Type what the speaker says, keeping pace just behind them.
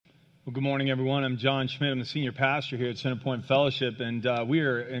Well, good morning, everyone. I'm John Schmidt. I'm the senior pastor here at Centerpoint Fellowship, and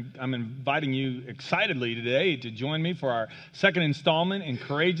I'm inviting you excitedly today to join me for our second installment in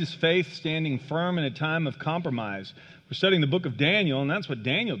Courageous Faith, Standing Firm in a Time of Compromise. We're studying the book of Daniel, and that's what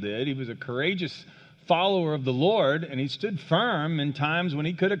Daniel did. He was a courageous follower of the Lord, and he stood firm in times when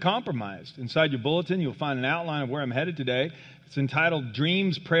he could have compromised. Inside your bulletin, you'll find an outline of where I'm headed today. It's entitled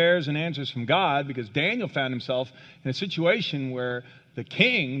Dreams, Prayers, and Answers from God, because Daniel found himself in a situation where the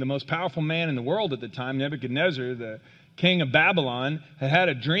king, the most powerful man in the world at the time, Nebuchadnezzar, the king of Babylon, had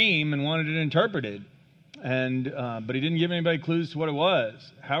a dream and wanted it interpreted. But he didn't give anybody clues to what it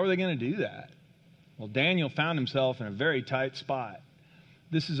was. How are they going to do that? Well, Daniel found himself in a very tight spot.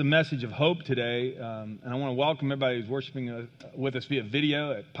 This is a message of hope today, and I want to welcome everybody who's worshiping with us via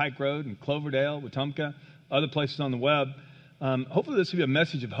video at Pike Road and Cloverdale, Wetumpka, other places on the web. Hopefully this will be a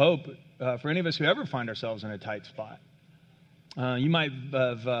message of hope for any of us who ever find ourselves in a tight spot. You might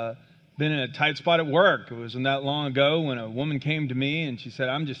have been in a tight spot at work. It wasn't that long ago when a woman came to me and she said,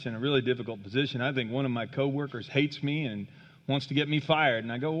 I'm just in a really difficult position. I think one of my coworkers hates me and wants to get me fired.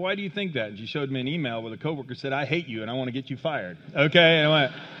 And I go, well, why do you think that? And she showed me an email where the coworker said, I hate you and I want to get you fired. Okay. And I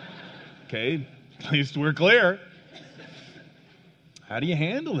went, okay, at least we're clear. How do you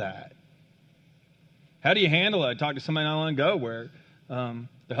handle that? How do you handle it? I talked to somebody not long ago where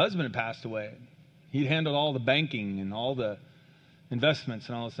the husband had passed away. He'd handled all the banking and all the investments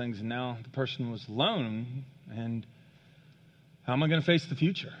and all those things, and now the person was alone, and how am I going to face the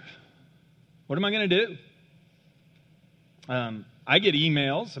future? What am I going to do? I get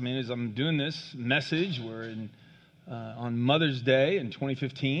emails. As I'm doing this message, we're on Mother's Day in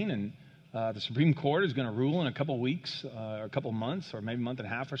 2015, and the Supreme Court is going to rule in a couple of weeks, or a couple of months, or maybe a month and a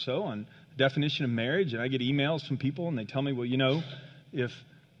half or so on the definition of marriage, and I get emails from people, and they tell me, well, if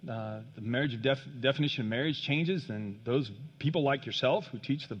the definition of marriage changes, then those people like yourself who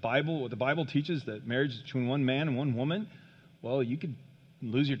teach the Bible, what the Bible teaches, that marriage is between one man and one woman, well, you could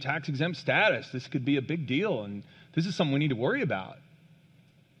lose your tax-exempt status. This could be a big deal, and this is something we need to worry about.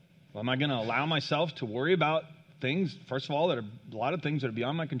 Well, am I going to allow myself to worry about things, first of all, that are a lot of things that are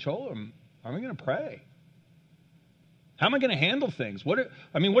beyond my control, or am I going to pray? How am I going to handle things? What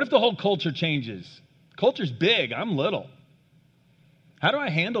if the whole culture changes? Culture's big. I'm little. How do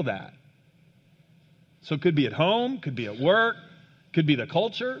I handle that? So it could be at home, could be at work, could be the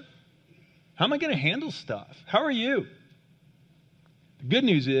culture. How am I going to handle stuff? How are you? The good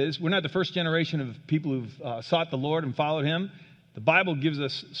news is we're not the first generation of people who've sought the Lord and followed Him. The Bible gives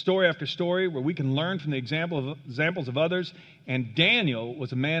us story after story where we can learn from the examples of others. And Daniel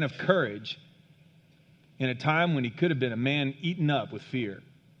was a man of courage in a time when he could have been a man eaten up with fear.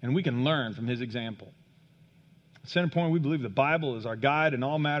 And we can learn from his example. At Centerpoint, we believe the Bible is our guide in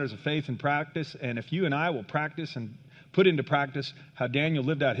all matters of faith and practice, and if you and I will practice and put into practice how Daniel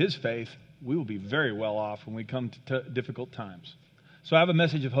lived out his faith, we will be very well off when we come to difficult times. So I have a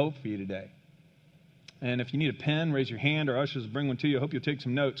message of hope for you today. And if you need a pen, raise your hand, or ushers will bring one to you. I hope you'll take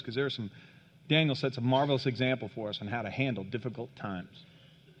some notes, because Daniel sets a marvelous example for us on how to handle difficult times.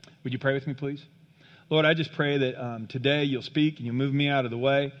 Would you pray with me, please? Lord, I just pray that today you'll speak and you'll move me out of the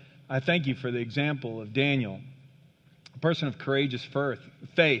way. I thank you for the example of Daniel, a person of courageous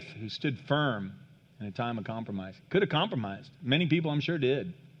faith who stood firm in a time of compromise. Could have compromised. Many people, I'm sure,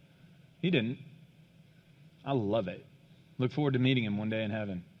 did. He didn't. I love it. Look forward to meeting him one day in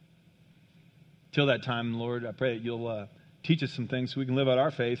heaven. Till that time, Lord, I pray that you'll teach us some things so we can live out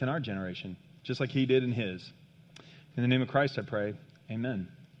our faith in our generation, just like he did in his. In the name of Christ, I pray. Amen.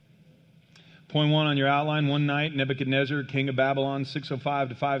 Point 1 on your outline. One night, Nebuchadnezzar, king of Babylon, 605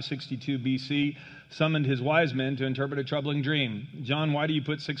 to 562 BC, summoned his wise men to interpret a troubling dream. John, why do you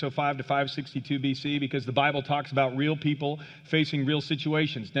put 605 to 562 BC? Because the Bible talks about real people facing real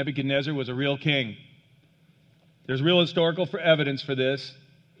situations. Nebuchadnezzar was a real king. There's real historical evidence for this.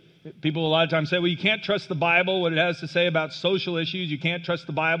 People a lot of times say, well, you can't trust the Bible, what it has to say about social issues. You can't trust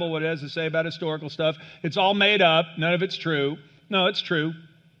the Bible, what it has to say about historical stuff. It's all made up. None of it's true. No, it's true.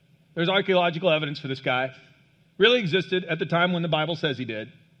 There's archaeological evidence for this guy. Really existed at the time when the Bible says he did.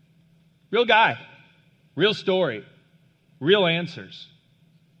 Real guy. Real story. Real answers.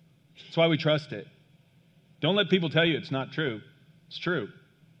 That's why we trust it. Don't let people tell you it's not true. It's true.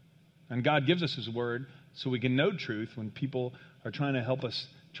 And God gives us His Word so we can know truth when people are trying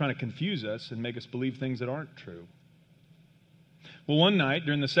to confuse us and make us believe things that aren't true. Well, one night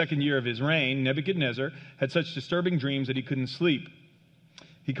during the second year of his reign, Nebuchadnezzar had such disturbing dreams that he couldn't sleep.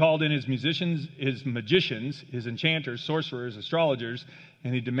 He called in his magicians, his enchanters, sorcerers, astrologers,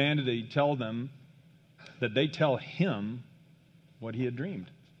 and he demanded that they tell him what he had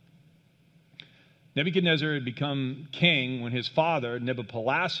dreamed. Nebuchadnezzar had become king when his father,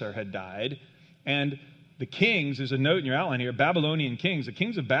 Nebuchadnezzar, had died. And the kings, there's a note in your outline here, Babylonian kings, the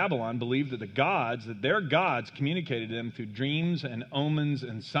kings of Babylon believed that their gods communicated to them through dreams and omens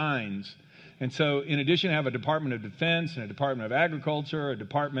and signs. And so in addition to have a Department of Defense and a Department of Agriculture, a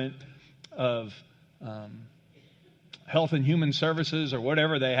Department of Health and Human Services, or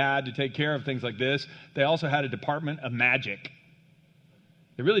whatever they had to take care of things like this, they also had a Department of Magic.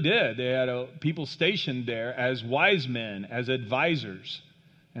 They really did. They had people stationed there as wise men, as advisors.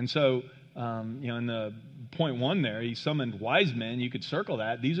 And so, in the point 1 there, he summoned wise men. You could circle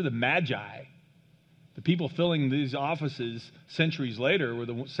that. These are the Magi. The people filling these offices centuries later were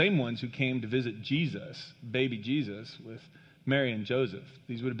the same ones who came to visit Jesus, baby Jesus, with Mary and Joseph.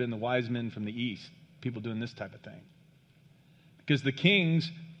 These would have been the wise men from the East, people doing this type of thing. Because the kings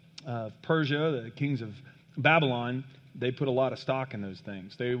of Persia, the kings of Babylon, they put a lot of stock in those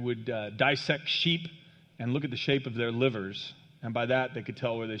things. They would dissect sheep and look at the shape of their livers, and by that they could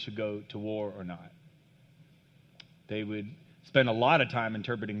tell whether they should go to war or not. They would spend a lot of time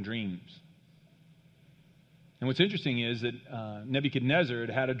interpreting dreams. And what's interesting is that Nebuchadnezzar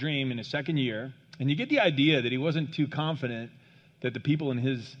had a dream in his second year, and you get the idea that he wasn't too confident that the people in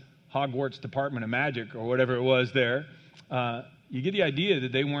his Hogwarts Department of Magic, or whatever it was there, you get the idea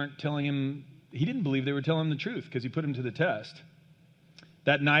that they weren't telling him. He didn't believe they were telling him the truth because he put him to the test.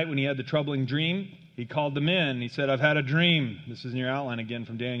 That night when he had the troubling dream, he called them in and he said, "I've had a dream." This is in your outline again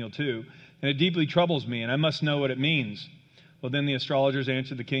from Daniel 2. "And it deeply troubles me, and I must know what it means." Well, then the astrologers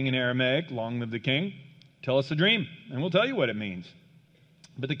answered the king in Aramaic, "Long live the king. Tell us the dream, and we'll tell you what it means."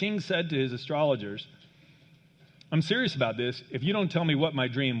 But the king said to his astrologers, "I'm serious about this. If you don't tell me what my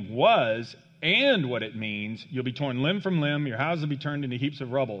dream was and what it means, you'll be torn limb from limb. Your house will be turned into heaps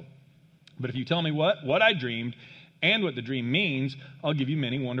of rubble. But if you tell me what I dreamed and what the dream means, I'll give you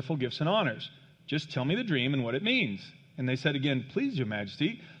many wonderful gifts and honors. Just tell me the dream and what it means." And they said again, "Please, your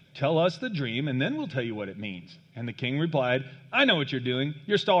majesty, tell us the dream, and then we'll tell you what it means." And the king replied, "I know what you're doing.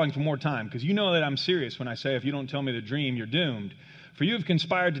 You're stalling for more time, because you know that I'm serious when I say if you don't tell me the dream, you're doomed. For you have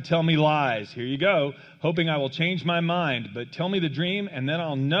conspired to tell me lies. Here you go, hoping I will change my mind. But tell me the dream, and then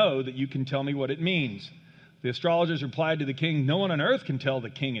I'll know that you can tell me what it means." The astrologers replied to the king, "No one on earth can tell the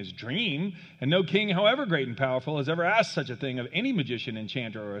king his dream, and no king, however great and powerful, has ever asked such a thing of any magician,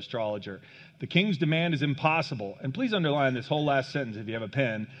 enchanter, or astrologer. The king's demand is impossible." And please underline this whole last sentence if you have a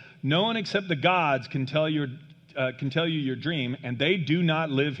pen. "No one except the gods can tell you your dream, and they do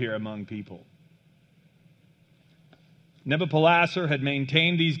not live here among people." Nebuchadnezzar had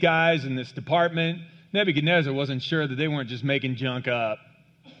maintained these guys in this department. Nebuchadnezzar wasn't sure that they weren't just making junk up.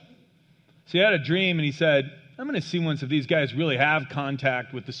 So he had a dream, and he said, "I'm going to see once if these guys really have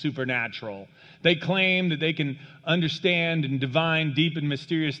contact with the supernatural. They claim that they can understand and divine deep and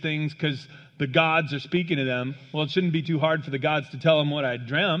mysterious things because the gods are speaking to them. Well, it shouldn't be too hard for the gods to tell them what I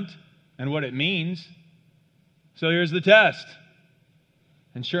dreamt and what it means. So here's the test."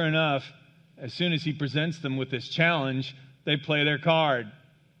 And sure enough, as soon as he presents them with this challenge, they play their card.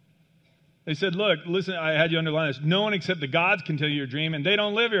 They said, "Look, listen, I had you underline this. No one except the gods can tell you your dream, and they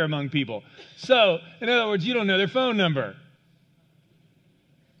don't live here among people." So, in other words, you don't know their phone number.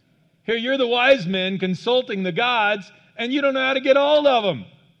 Here, you're the wise men consulting the gods, and you don't know how to get a hold of them.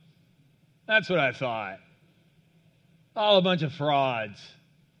 That's what I thought. All a bunch of frauds.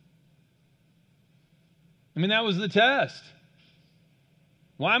 I mean, that was the test.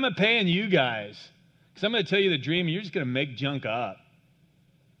 Why am I paying you guys? Because I'm going to tell you the dream, and you're just going to make junk up.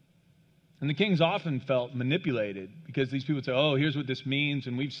 And the kings often felt manipulated because these people say, "Oh, here's what this means."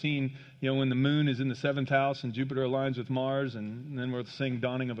 And we've seen, when the moon is in the 7th house and Jupiter aligns with Mars, and then we're seeing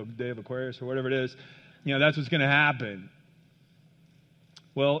dawning of a day of Aquarius or whatever it is, that's what's going to happen.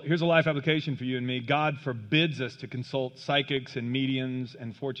 Well, here's a life application for you and me. God forbids us to consult psychics and mediums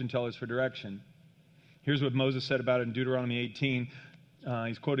and fortune tellers for direction. Here's what Moses said about it in Deuteronomy 18.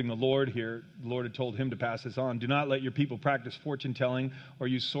 He's quoting the Lord here. The Lord had told him to pass this on. "Do not let your people practice fortune telling or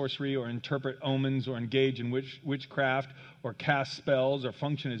use sorcery or interpret omens or engage in witchcraft or cast spells or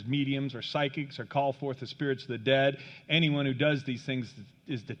function as mediums or psychics or call forth the spirits of the dead. Anyone who does these things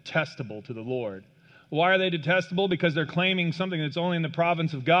is detestable to the Lord." Why are they detestable? Because they're claiming something that's only in the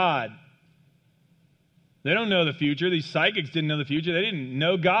province of God. They don't know the future. These psychics didn't know the future. They didn't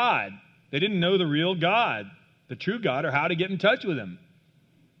know God. They didn't know the real God, the true God, or how to get in touch with him.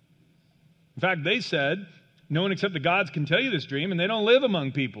 In fact, they said, "No one except the gods can tell you this dream, and they don't live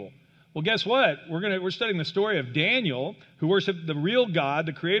among people." Well, guess what? We're studying the story of Daniel, who worshiped the real God,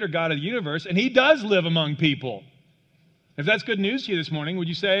 the creator God of the universe, and he does live among people. If that's good news to you this morning, would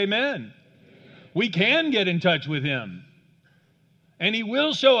you say amen? We can get in touch with him, and he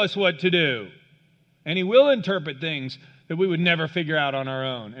will show us what to do. And he will interpret things that we would never figure out on our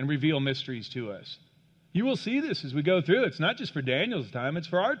own and reveal mysteries to us. You will see this as we go through. It's not just for Daniel's time, it's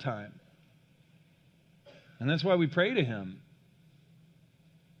for our time. And that's why we pray to him.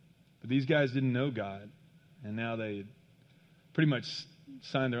 But these guys didn't know God, and now they pretty much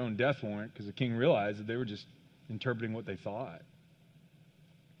signed their own death warrant because the king realized that they were just interpreting what they thought.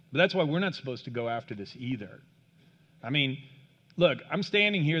 But that's why we're not supposed to go after this either. I mean, look, I'm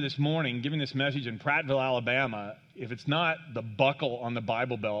standing here this morning giving this message in Prattville, Alabama. If it's not the buckle on the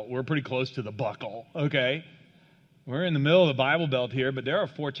Bible Belt, we're pretty close to the buckle, okay? We're in the middle of the Bible Belt here, but there are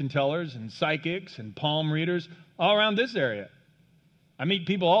fortune tellers and psychics and palm readers all around this area. I meet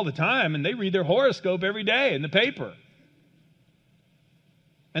people all the time, and they read their horoscope every day in the paper.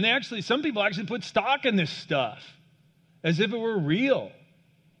 And some people actually put stock in this stuff as if it were real.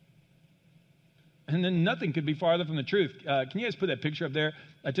 And then nothing could be farther from the truth. Can you guys put that picture up there?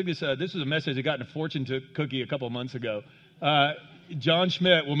 I took this. This was a message I got in a fortune cookie a couple of months ago. John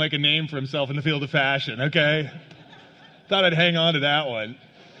Schmidt will make a name for himself in the field of fashion, okay? Thought I'd hang on to that one.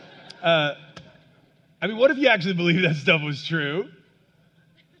 What if you actually believe that stuff was true?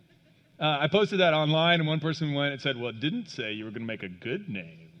 I posted that online, and one person went and said, well, it didn't say you were going to make a good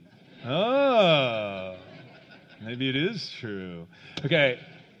name. Oh, maybe it is true. Okay.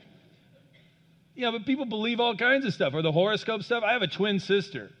 Yeah, but people believe all kinds of stuff, or the horoscope stuff. I have a twin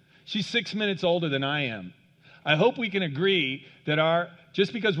sister. She's 6 minutes older than I am. I hope we can agree that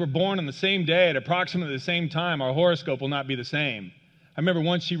just because we're born on the same day at approximately the same time, our horoscope will not be the same. I remember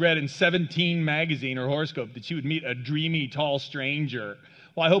once she read in 17 magazine, her horoscope, that she would meet a dreamy, tall stranger.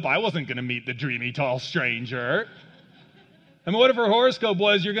 Well, I hope I wasn't going to meet the dreamy, tall stranger. What if her horoscope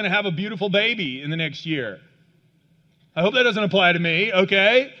was, you're going to have a beautiful baby in the next year? I hope that doesn't apply to me,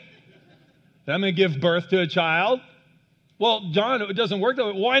 okay? That I'm going to give birth to a child? Well, John, it doesn't work that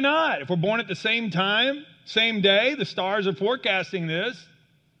way. Why not? If we're born at the same time, same day, the stars are forecasting this.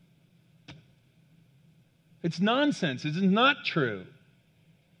 It's nonsense. This is not true.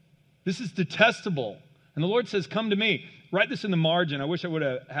 This is detestable. And the Lord says, come to me. Write this in the margin. I wish I would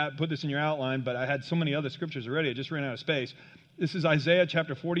have put this in your outline, but I had so many other scriptures already. I just ran out of space. This is Isaiah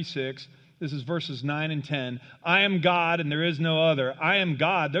chapter 46. This is verses 9 and 10. I am God and there is no other. I am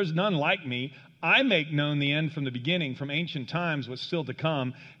God. There's none like me. I make known the end from the beginning, from ancient times, what's still to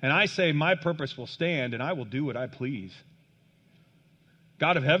come. And I say my purpose will stand and I will do what I please.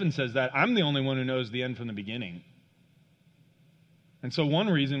 God of heaven says that. I'm the only one who knows the end from the beginning. And so one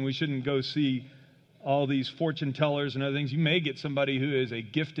reason we shouldn't go see all these fortune tellers and other things, you may get somebody who is a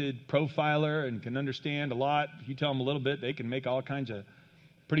gifted profiler and can understand a lot. If you tell them a little bit, they can make all kinds of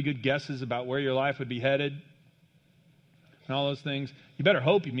pretty good guesses about where your life would be headed and all those things. You better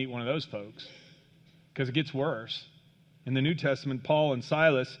hope you meet one of those folks, because it gets worse. In the New Testament, Paul and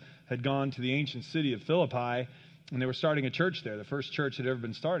Silas had gone to the ancient city of Philippi, and they were starting a church there, the first church that had ever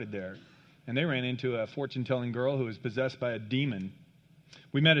been started there. And they ran into a fortune-telling girl who was possessed by a demon.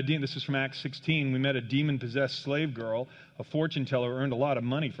 We met a demon. This is from Acts 16. We met a demon-possessed slave girl, a fortune teller who earned a lot of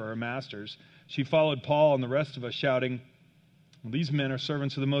money for her masters. She followed Paul and the rest of us, shouting, well, these men are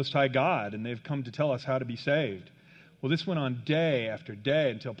servants of the Most High God, and they've come to tell us how to be saved. Well, this went on day after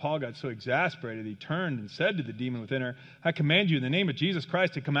day until Paul got so exasperated he turned and said to the demon within her, I command you in the name of Jesus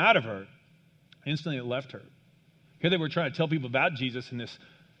Christ to come out of her. Instantly it left her. Here they were trying to tell people about Jesus, and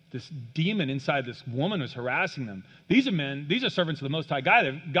this demon inside this woman was harassing them. These are men, these are servants of the Most High God.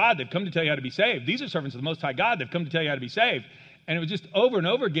 They've come to tell you how to be saved. These are servants of the Most High God. They've come to tell you how to be saved. And it was just over and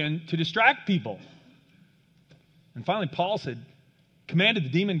over again to distract people. And finally, Paul commanded the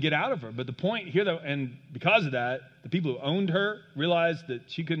demon get out of her. But the point here, though, and because of that, the people who owned her realized that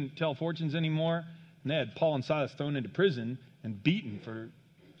she couldn't tell fortunes anymore. And they had Paul and Silas thrown into prison and beaten for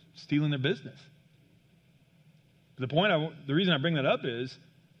stealing their business. But the reason I bring that up is,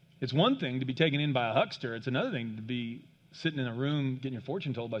 it's one thing to be taken in by a huckster. It's another thing to be sitting in a room getting your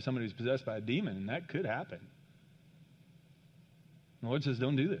fortune told by somebody who's possessed by a demon, and that could happen. The Lord says,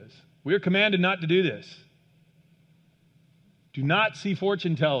 don't do this. We are commanded not to do this. Do not see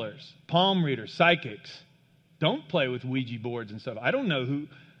fortune tellers, palm readers, psychics. Don't play with Ouija boards and stuff. I don't know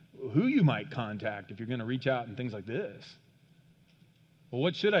who you might contact if you're going to reach out and things like this. Well,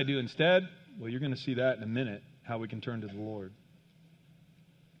 what should I do instead? Well, you're going to see that in a minute, how we can turn to the Lord.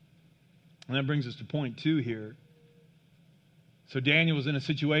 And that brings us to point 2 here. So Daniel was in a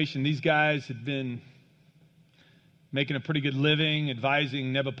situation, these guys had been making a pretty good living,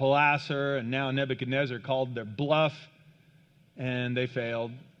 advising Nebuchadnezzar, and now Nebuchadnezzar called their bluff, and they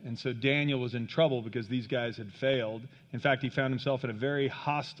failed. And so Daniel was in trouble because these guys had failed. In fact, he found himself in a very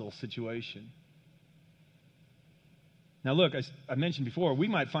hostile situation. Now, look, I mentioned before, we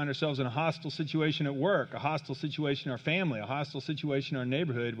might find ourselves in a hostile situation at work, a hostile situation in our family, a hostile situation in our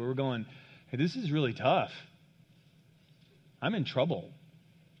neighborhood where we're going, hey, this is really tough. I'm in trouble.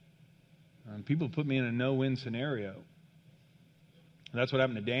 People put me in a no-win scenario. And that's what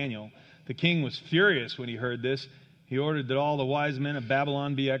happened to Daniel. The king was furious when he heard this. He ordered that all the wise men of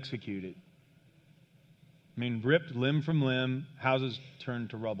Babylon be executed. I mean, ripped limb from limb, houses turned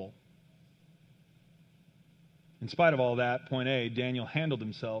to rubble. In spite of all that, point A, Daniel handled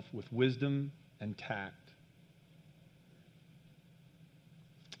himself with wisdom and tact.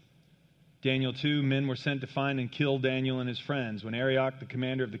 Daniel 2, men were sent to find and kill Daniel and his friends. When Arioch, the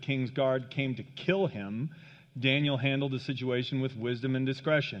commander of the king's guard, came to kill him, Daniel handled the situation with wisdom and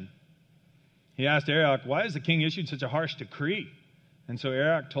discretion. He asked Arioch, why has the king issued such a harsh decree? And so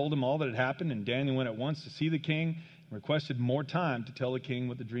Arioch told him all that had happened, and Daniel went at once to see the king and requested more time to tell the king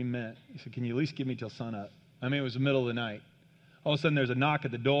what the dream meant. He said, can you at least give me till sunup? I mean, it was the middle of the night. All of a sudden, there's a knock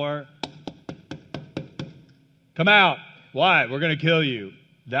at the door. Come out. Why? We're going to kill you.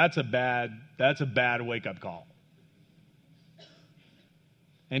 That's a bad wake-up call.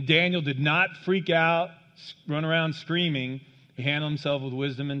 And Daniel did not freak out, run around screaming. He handled himself with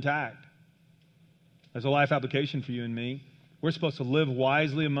wisdom and tact. There's a life application for you and me. We're supposed to live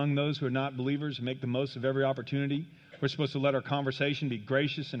wisely among those who are not believers and make the most of every opportunity. We're supposed to let our conversation be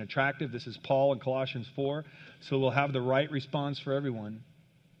gracious and attractive. This is Paul in Colossians 4. So we'll have the right response for everyone.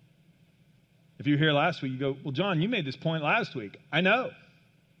 If you were here last week, you go, well, John, you made this point last week. I know.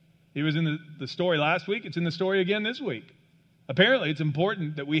 It was in the story last week. It's in the story again this week. Apparently, it's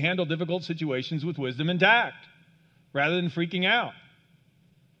important that we handle difficult situations with wisdom and tact rather than freaking out.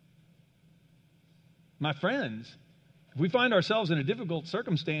 My friends, if we find ourselves in a difficult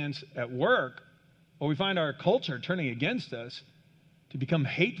circumstance at work, or we find our culture turning against us, to become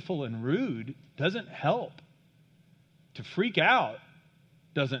hateful and rude doesn't help. To freak out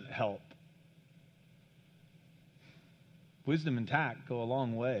doesn't help. Wisdom and tact go a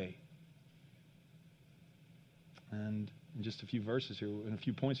long way. And in just a few verses here, in a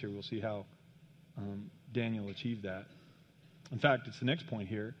few points here, we'll see how Daniel achieved that. In fact, it's the next point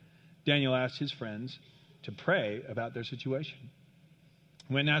here. Daniel asked his friends to pray about their situation.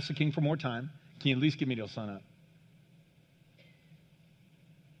 He went and asked the king for more time. Can you at least give me till sunup?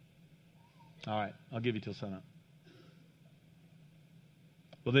 All right, I'll give you till sunup.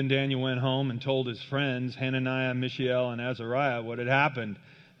 Well, then Daniel went home and told his friends, Hananiah, Mishael, and Azariah, what had happened.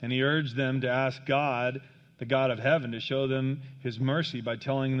 And he urged them to ask God, the God of heaven, to show them his mercy by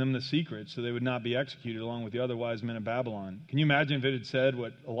telling them the secret so they would not be executed along with the other wise men of Babylon. Can you imagine if it had said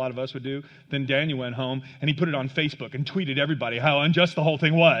what a lot of us would do? Then Daniel went home and he put it on Facebook and tweeted everybody how unjust the whole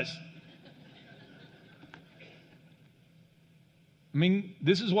thing was. I mean,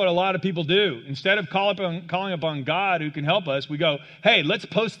 this is what a lot of people do. Instead of calling upon God who can help us, we go, hey, let's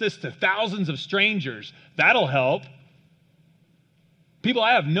post this to thousands of strangers. That'll help. People,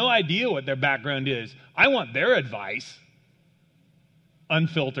 I have no idea what their background is. I want their advice,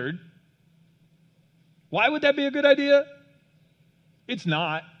 unfiltered. Why would that be a good idea? It's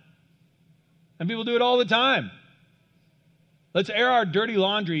not. And people do it all the time. Let's air our dirty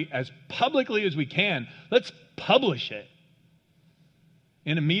laundry as publicly as we can. Let's publish it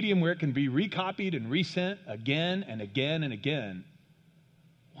in a medium where it can be recopied and resent again and again and again.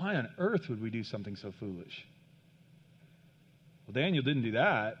 Why on earth would we do something so foolish? Well, Daniel didn't do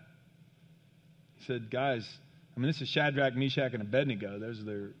that. He said, guys, this is Shadrach, Meshach, and Abednego. Those are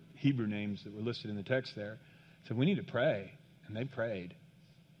their Hebrew names that were listed in the text there. He said, we need to pray. And they prayed.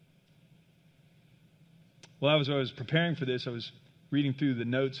 Well, as I was preparing for this, I was reading through the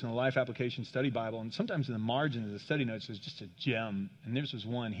notes in the Life Application Study Bible, and sometimes in the margin of the study notes, there's just a gem. And this was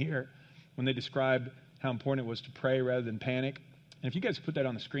one here when they described how important it was to pray rather than panic. And if you guys put that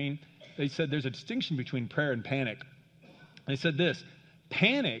on the screen, they said there's a distinction between prayer and panic. They said this: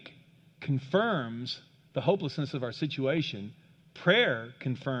 panic confirms the hopelessness of our situation. Prayer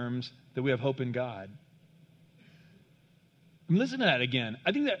confirms that we have hope in God. Listen to that again.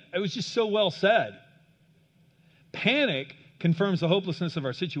 I think that it was just so well said. Panic confirms the hopelessness of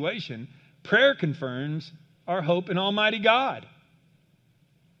our situation. Prayer confirms our hope in Almighty God.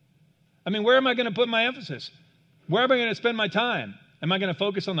 Where am I going to put my emphasis? Where am I going to spend my time? Am I going to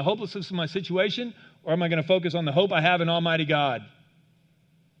focus on the hopelessness of my situation, or am I going to focus on the hope I have in Almighty God?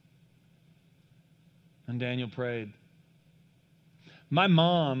 And Daniel prayed. My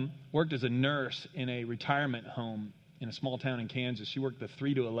mom worked as a nurse in a retirement home in a small town in Kansas. She worked the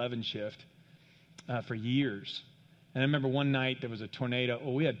 3 to 11 shift for years. And I remember one night there was a tornado.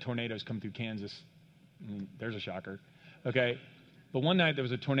 Oh, we had tornadoes come through Kansas. There's a shocker. Okay. But one night there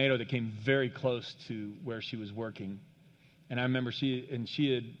was a tornado that came very close to where she was working. And I remember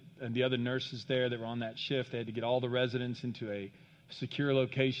and the other nurses there that were on that shift, they had to get all the residents into a secure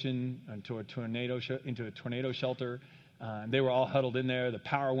location, into a tornado shelter. And they were all huddled in there. The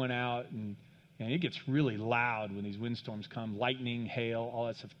power went out, and it gets really loud when these windstorms come, lightning, hail, all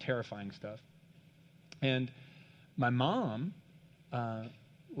that stuff, terrifying stuff. And my mom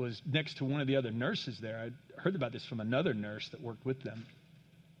was next to one of the other nurses there. I heard about this from another nurse that worked with them.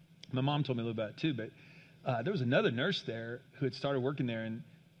 My mom told me a little about it too, but there was another nurse there who had started working there, and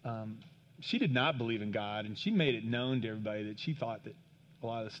she did not believe in God, and she made it known to everybody that she thought that a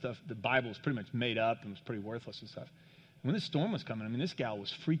lot of the stuff, the Bible was pretty much made up and was pretty worthless and stuff. And when this storm was coming, this gal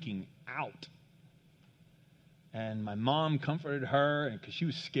was freaking out. And my mom comforted her because she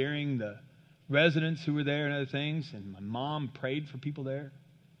was scaring the residents who were there and other things, and my mom prayed for people there.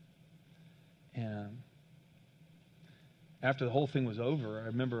 And after the whole thing was over, I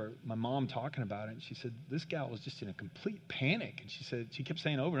remember my mom talking about it, and she said, this gal was just in a complete panic. And she kept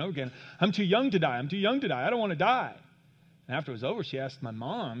saying over and over again, I'm too young to die. I'm too young to die. I don't want to die. And after it was over, she asked my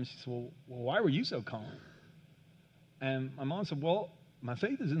mom, she said, well, why were you so calm? And my mom said, well, my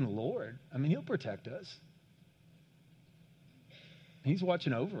faith is in the Lord. He'll protect us. He's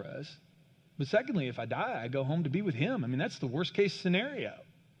watching over us. But secondly, if I die, I go home to be with him. That's the worst case scenario.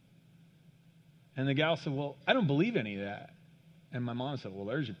 And the gal said, well, I don't believe any of that. And my mom said, well,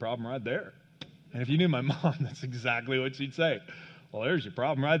 there's your problem right there. And if you knew my mom, that's exactly what she'd say. Well, there's your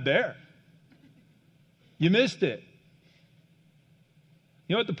problem right there. You missed it.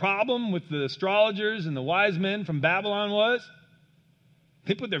 You know what the problem with the astrologers and the wise men from Babylon was?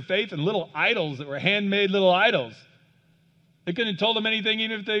 They put their faith in little idols that were handmade little idols. They couldn't have told them anything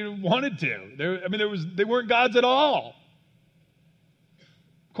even if they wanted to. They weren't gods at all.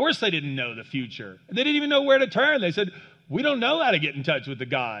 Of course they didn't know the future. They didn't even know where to turn. They said, we don't know how to get in touch with the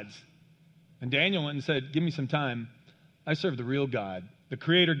gods. And Daniel went and said, give me some time. I serve the real God, the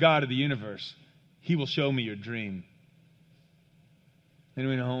creator God of the universe. He will show me your dream. Then he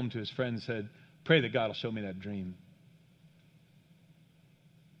went home to his friend and said, pray that God will show me that dream.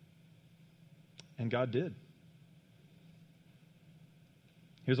 And God did.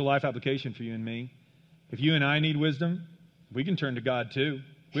 Here's a life application for you and me. If you and I need wisdom, we can turn to God too.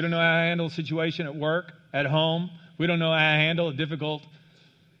 We don't know how to handle a situation at work, at home. We don't know how to handle a difficult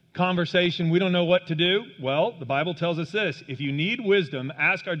conversation. We don't know what to do. Well, the Bible tells us this. If you need wisdom,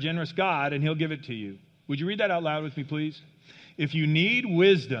 ask our generous God and he'll give it to you. Would you read that out loud with me, please? If you need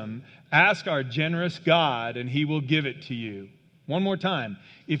wisdom, ask our generous God and he will give it to you. One more time.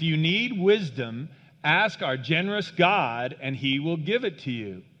 If you need wisdom, ask our generous God and he will give it to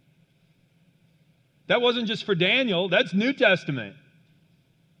you. That wasn't just for Daniel. That's New Testament.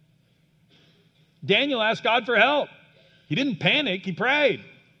 Daniel asked God for help. He didn't panic. He prayed.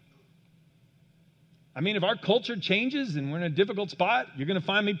 If our culture changes and we're in a difficult spot, you're going to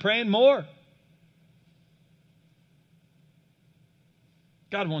find me praying more.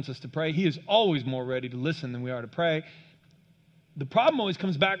 God wants us to pray. He is always more ready to listen than we are to pray. The problem always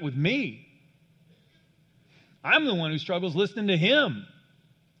comes back with me. I'm the one who struggles listening to him.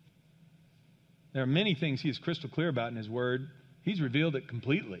 There are many things he is crystal clear about in his word. He's revealed it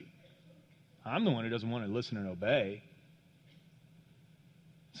completely. I'm the one who doesn't want to listen and obey.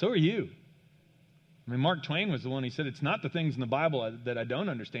 So are you. Mark Twain was the one who said, it's not the things in the Bible that I don't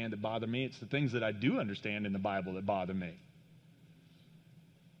understand that bother me. It's the things that I do understand in the Bible that bother me.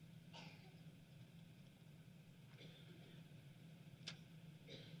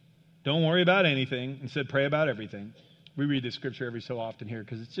 Don't worry about anything. Instead, pray about everything. We read this scripture every so often here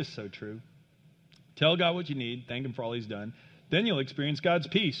because it's just so true. Tell God what you need. Thank him for all he's done. Then you'll experience God's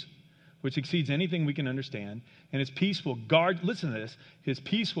peace, which exceeds anything we can understand. And his peace will guard, listen to this, his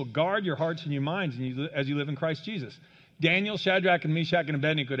peace will guard your hearts and your minds as you live in Christ Jesus. Daniel, Shadrach, and Meshach, and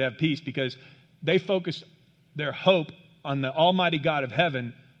Abednego could have peace because they focused their hope on the Almighty God of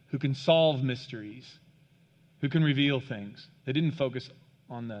heaven who can solve mysteries, who can reveal things. They didn't focus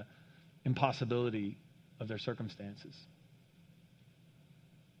on the impossibility of their circumstances.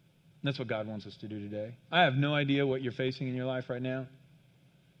 And that's what God wants us to do today. I have no idea what you're facing in your life right now.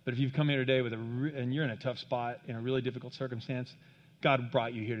 But if you've come here today and you're in a tough spot, in a really difficult circumstance, God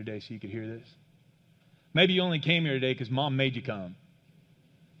brought you here today so you could hear this. Maybe you only came here today because Mom made you come.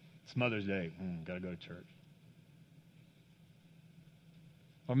 It's Mother's Day. Got to go to church.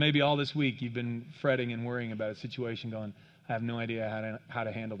 Or maybe all this week you've been fretting and worrying about a situation going, I have no idea how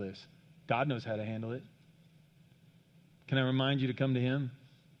to handle this. God knows how to handle it. Can I remind you to come to him?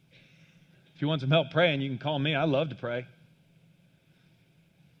 If you want some help praying, you can call me. I love to pray.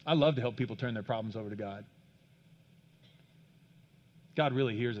 I love to help people turn their problems over to God. God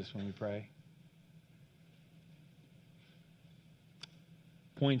really hears us when we pray.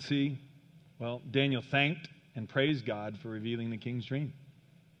 Point C, well, Daniel thanked and praised God for revealing the king's dream.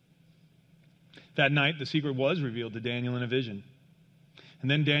 That night, the secret was revealed to Daniel in a vision.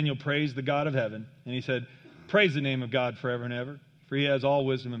 And then Daniel praised the God of heaven, and he said, "Praise the name of God forever and ever, for he has all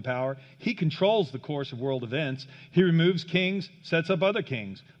wisdom and power. He controls the course of world events. He removes kings, sets up other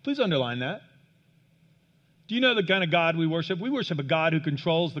kings." Please underline that. Do you know the kind of God we worship? We worship a God who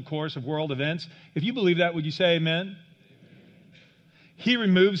controls the course of world events. If you believe that, would you say amen? He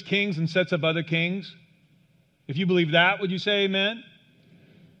removes kings and sets up other kings. If you believe that, would you say amen?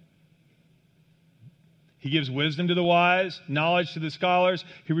 He gives wisdom to the wise, knowledge to the scholars.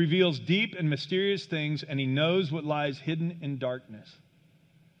 He reveals deep and mysterious things, and he knows what lies hidden in darkness.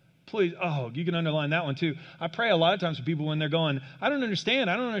 Please, you can underline that one too. I pray a lot of times for people when they're going, I don't understand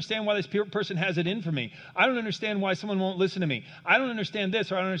why this person has it in for me. I don't understand why someone won't listen to me. I don't understand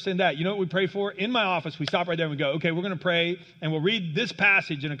this or I don't understand that. You know what we pray for? In my office, we stop right there and we go, okay, we're going to pray, and we'll read this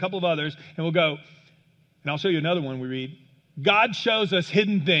passage and a couple of others, and we'll go, and I'll show you another one we read. God shows us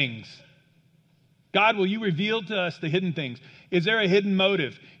hidden things. God, will you reveal to us the hidden things? Is there a hidden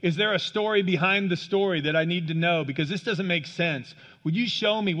motive? Is there a story behind the story that I need to know? Because this doesn't make sense. Would you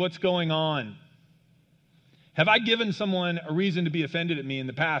show me what's going on? Have I given someone a reason to be offended at me in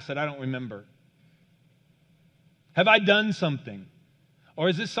the past that I don't remember? Have I done something? Or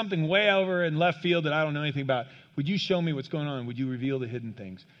is this something way over in left field that I don't know anything about? Would you show me what's going on? Would you reveal the hidden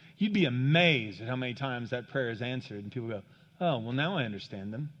things? You'd be amazed at how many times that prayer is answered and people go, oh, well, now I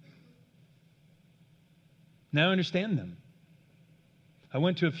understand them. Now I understand them. I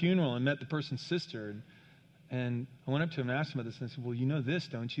went to a funeral and met the person's sister, and I went up to him and asked him about this, and I said, well, you know this,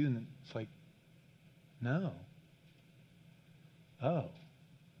 don't you? And it's like, no. Oh.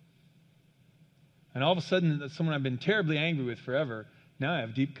 And all of a sudden, that's someone I've been terribly angry with forever. Now I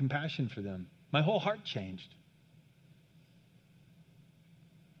have deep compassion for them. My whole heart changed.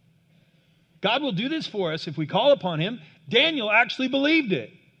 God will do this for us if we call upon him. Daniel actually believed it.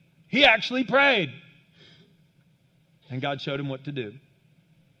 He actually prayed. And God showed him what to do.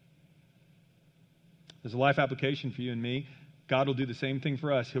 There's a life application for you and me. God will do the same thing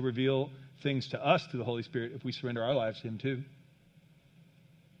for us. He'll reveal things to us through the Holy Spirit if we surrender our lives to him too.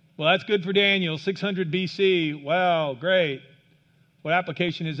 Well, that's good for Daniel, 600 BC. Wow, great. What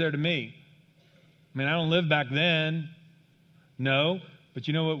application is there to me? I mean, I don't live back then. No, but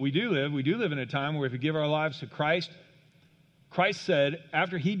you know what we do live? We do live in a time where if we give our lives to Christ, Christ said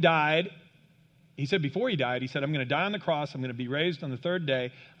after he died, he said before he died, he said, I'm going to die on the cross. I'm going to be raised on the third day.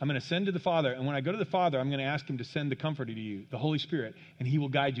 I'm going to ascend to the Father. And when I go to the Father, I'm going to ask him to send the Comforter to you, the Holy Spirit, and he will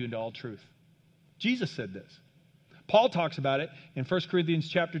guide you into all truth. Jesus said this. Paul talks about it in 1 Corinthians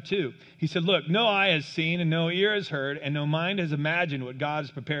chapter 2. He said, look, no eye has seen and no ear has heard and no mind has imagined what God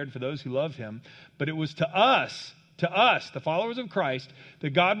has prepared for those who love him. But it was to us, the followers of Christ,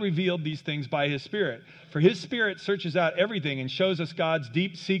 that God revealed these things by his Spirit. For his Spirit searches out everything and shows us God's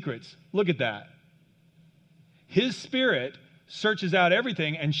deep secrets. Look at that. His Spirit searches out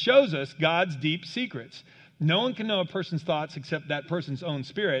everything and shows us God's deep secrets. No one can know a person's thoughts except that person's own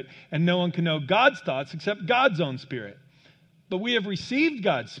spirit, and no one can know God's thoughts except God's own Spirit. But we have received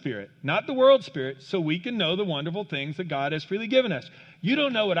God's Spirit, not the world's spirit, so we can know the wonderful things that God has freely given us. You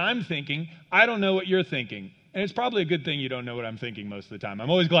don't know what I'm thinking. I don't know what you're thinking. And it's probably a good thing you don't know what I'm thinking most of the time. I'm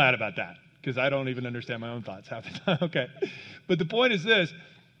always glad about that, because I don't even understand my own thoughts half the time. Okay. But the point is this,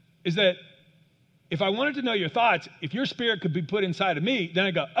 is that if I wanted to know your thoughts, if your spirit could be put inside of me, then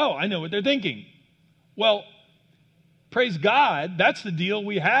I go, oh, I know what they're thinking. Well, praise God, that's the deal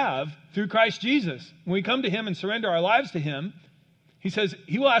we have through Christ Jesus. When we come to him and surrender our lives to him, he says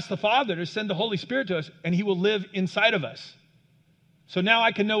he will ask the Father to send the Holy Spirit to us, and he will live inside of us. So now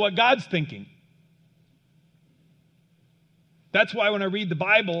I can know what God's thinking. That's why when I read the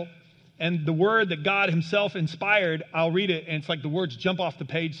Bible and the word that God himself inspired, I'll read it, and it's like the words jump off the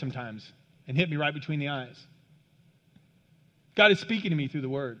page sometimes and hit me right between the eyes. God is speaking to me through the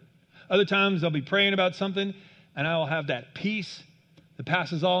word. Other times I'll be praying about something and I will have that peace that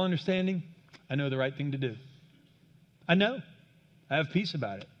passes all understanding. I know the right thing to do. I know. I have peace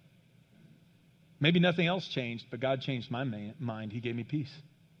about it. Maybe nothing else changed, but God changed my mind. He gave me peace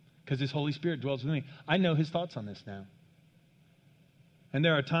because his Holy Spirit dwells with me. I know his thoughts on this now. And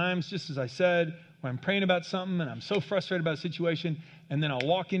there are times, just as I said, when I'm praying about something and I'm so frustrated about a situation, and then I'll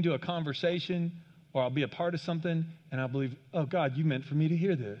walk into a conversation or I'll be a part of something and I'll believe, oh God, you meant for me to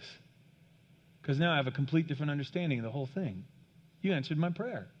hear this. Because now I have a complete different understanding of the whole thing. You answered my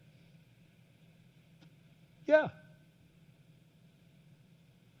prayer. Yeah.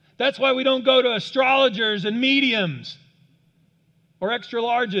 That's why we don't go to astrologers and mediums or extra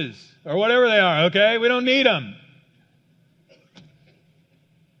larges or whatever they are, okay? We don't need them.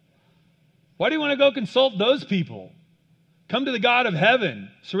 Why do you want to go consult those people? Come to the God of heaven.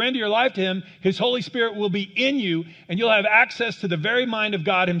 Surrender your life to him. His Holy Spirit will be in you, and you'll have access to the very mind of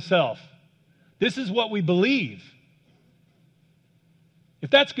God himself. This is what we believe. If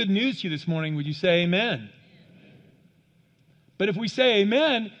that's good news to you this morning, would you say amen? But if we say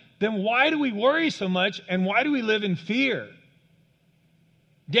amen, then why do we worry so much, and why do we live in fear?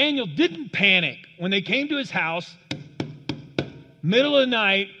 Daniel didn't panic when they came to his house, middle of the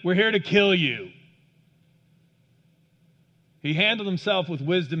night, we're here to kill you. He handled himself with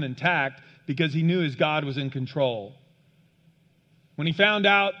wisdom and tact because he knew his God was in control. When he found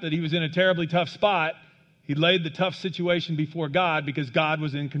out that he was in a terribly tough spot, he laid the tough situation before God because God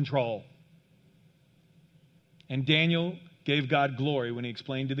was in control. And Daniel gave God glory when he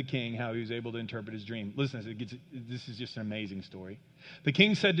explained to the king how he was able to interpret his dream. Listen, this is just an amazing story. The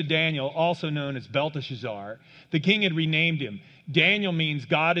king said to Daniel, also known as Belteshazzar, the king had renamed him. Daniel means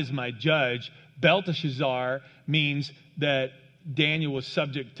God is my judge. Belteshazzar means that Daniel was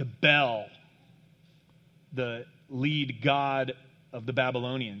subject to Bel, the lead god of the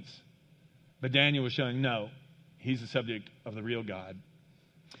Babylonians. But Daniel was showing, no, he's the subject of the real God.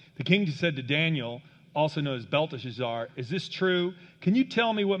 The king said to Daniel, also known as Belteshazzar, is this true? Can you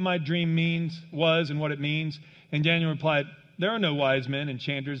tell me what my dream was and what it means? And Daniel replied, there are no wise men,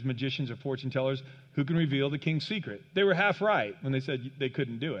 enchanters, magicians, or fortune tellers who can reveal the king's secret. They were half right when they said they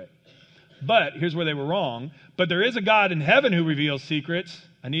couldn't do it. But here's where they were wrong. But there is a God in heaven who reveals secrets.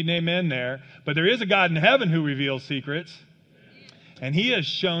 I need an amen there. But there is a God in heaven who reveals secrets. And he has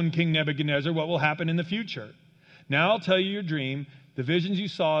shown King Nebuchadnezzar what will happen in the future. Now I'll tell you your dream, the visions you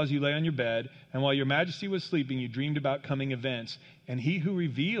saw as you lay on your bed, and while your majesty was sleeping, you dreamed about coming events. And he who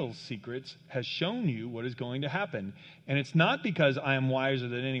reveals secrets has shown you what is going to happen. And it's not because I am wiser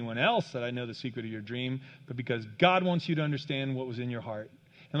than anyone else that I know the secret of your dream, but because God wants you to understand what was in your heart.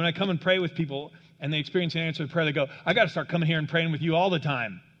 And when I come and pray with people and they experience an answer to prayer, they go, I got to start coming here and praying with you all the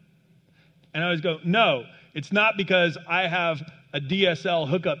time. And I always go, no, it's not because I have a DSL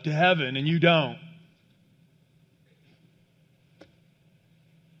hookup to heaven and you don't.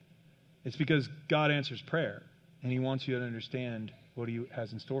 It's because God answers prayer and he wants you to understand what he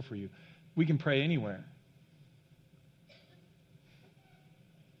has in store for you. We can pray anywhere.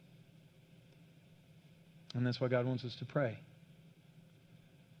 And that's why God wants us to pray.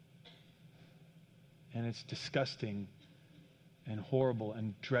 And it's disgusting and horrible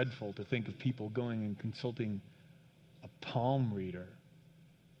and dreadful to think of people going and consulting a palm reader.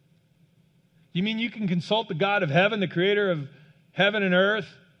 You mean you can consult the God of heaven, the creator of heaven and earth,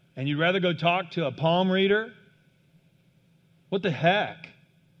 and you'd rather go talk to a palm reader? What the heck?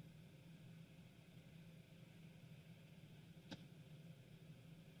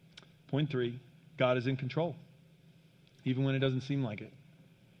 Point 3, God is in control, even when it doesn't seem like it.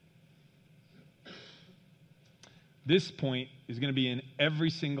 This point is going to be in every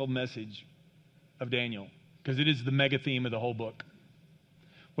single message of Daniel because it is the mega theme of the whole book.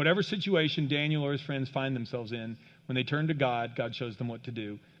 Whatever situation Daniel or his friends find themselves in, when they turn to God, God shows them what to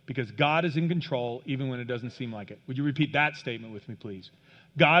do because God is in control even when it doesn't seem like it. Would you repeat that statement with me, please?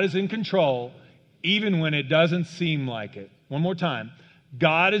 God is in control even when it doesn't seem like it. One more time.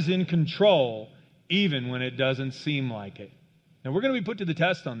 God is in control even when it doesn't seem like it. Now, we're going to be put to the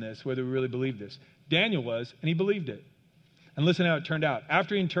test on this, whether we really believe this. Daniel was, and he believed it. And listen how it turned out.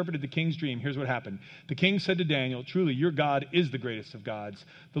 After he interpreted the king's dream, here's what happened. The king said to Daniel, truly, your God is the greatest of gods,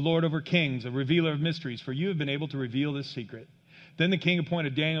 the Lord over kings, a revealer of mysteries, for you have been able to reveal this secret. Then the king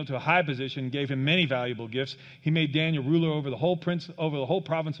appointed Daniel to a high position and gave him many valuable gifts. He made Daniel ruler over the whole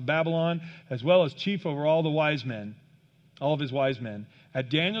province of Babylon, as well as chief over all of his wise men. At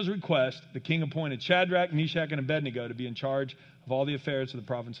Daniel's request, the king appointed Shadrach, Meshach, and Abednego to be in charge of all the affairs of the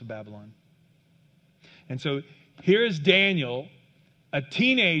province of Babylon. And so here is Daniel, a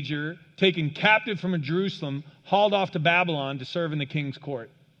teenager taken captive from Jerusalem, hauled off to Babylon to serve in the king's court.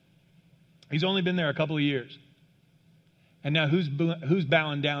 He's only been there a couple of years. And now who's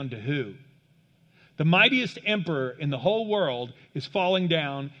bowing down to who? The mightiest emperor in the whole world is bowing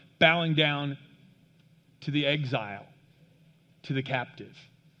down to the exile, to the captive.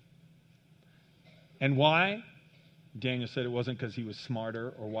 And why? Daniel said it wasn't because he was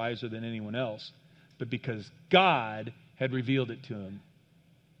smarter or wiser than anyone else, but because God had revealed it to him.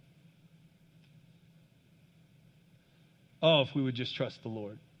 Oh, if we would just trust the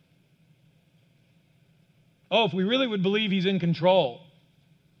Lord. Oh, if we really would believe he's in control.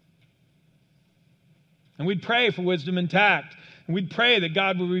 And we'd pray for wisdom and tact. And we'd pray that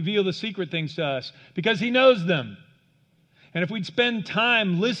God would reveal the secret things to us because he knows them. And if we'd spend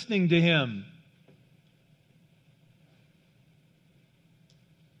time listening to him.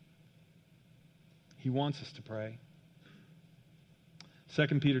 He wants us to pray.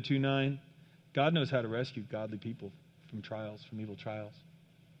 2 Peter 2:9, God knows how to rescue godly people from trials, from evil trials.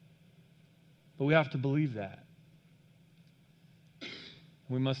 But we have to believe that.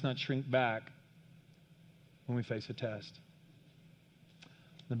 We must not shrink back when we face a test.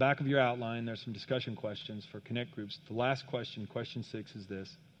 In the back of your outline, there's some discussion questions for Connect groups. The last question, question 6, is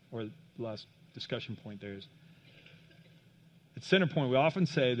this, or the last discussion point there is, at center point, we often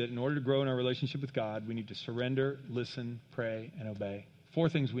say that in order to grow in our relationship with God, we need to surrender, listen, pray, and obey. 4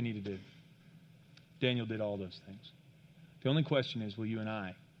 things we need to do. Daniel did all those things. The only question is, will you and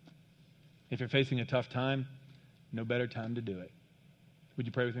I? If you're facing a tough time, no better time to do it. Would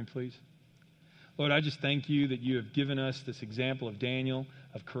you pray with me, please? Lord, I just thank you that you have given us this example of Daniel,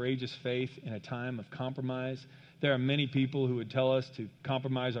 of courageous faith in a time of compromise. There are many people who would tell us to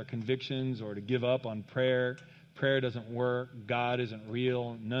compromise our convictions or to give up on prayer. Prayer doesn't work. God isn't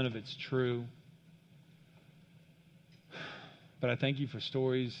real. None of it's true. But I thank you for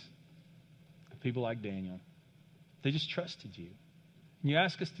stories of people like Daniel. They just trusted you. And you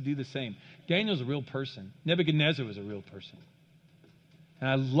ask us to do the same. Daniel's a real person. Nebuchadnezzar was a real person. And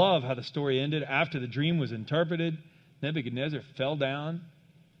I love how the story ended. After the dream was interpreted, Nebuchadnezzar fell down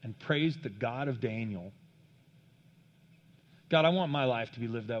and praised the God of Daniel. God, I want my life to be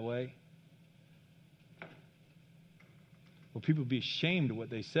lived that way. Will people be ashamed of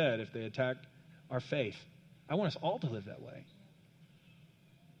what they said if they attacked our faith? I want us all to live that way.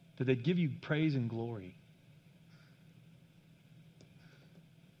 That they'd give you praise and glory.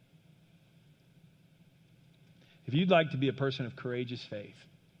 If you'd like to be a person of courageous faith,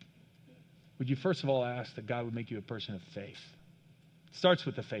 would you first of all ask that God would make you a person of faith? It starts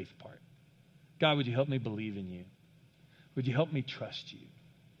with the faith part. God, would you help me believe in you? Would you help me trust you?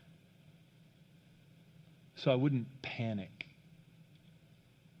 So I wouldn't panic.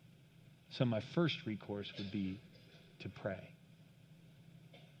 So my first recourse would be to pray.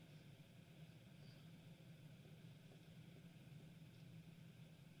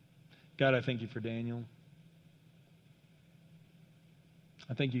 God, I thank you for Daniel.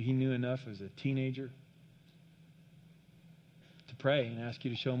 I thank you he knew enough as a teenager to pray and ask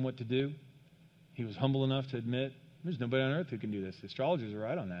you to show him what to do. He was humble enough to admit, there's nobody on earth who can do this. The astrologers are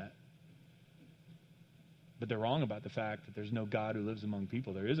right on that. But they're wrong about the fact that there's no God who lives among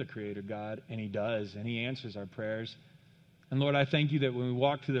people. There is a creator God, and he does, and he answers our prayers. And Lord, I thank you that when we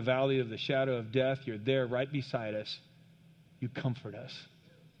walk through the valley of the shadow of death, you're there right beside us. You comfort us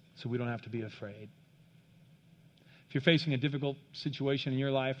so we don't have to be afraid. If you're facing a difficult situation in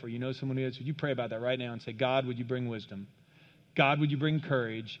your life or you know someone who is, would you pray about that right now and say, God, would you bring wisdom? God, would you bring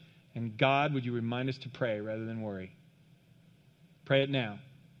courage? And God, would you remind us to pray rather than worry? Pray it now.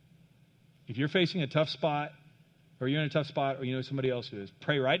 If you're facing a tough spot, or you're in a tough spot, or you know somebody else who is,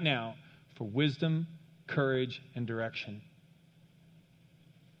 pray right now for wisdom, courage, and direction.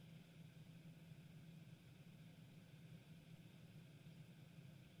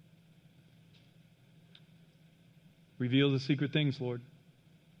 Reveal the secret things, Lord.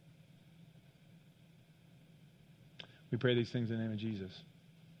 We pray these things in the name of Jesus.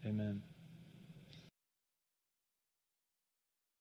 Amen.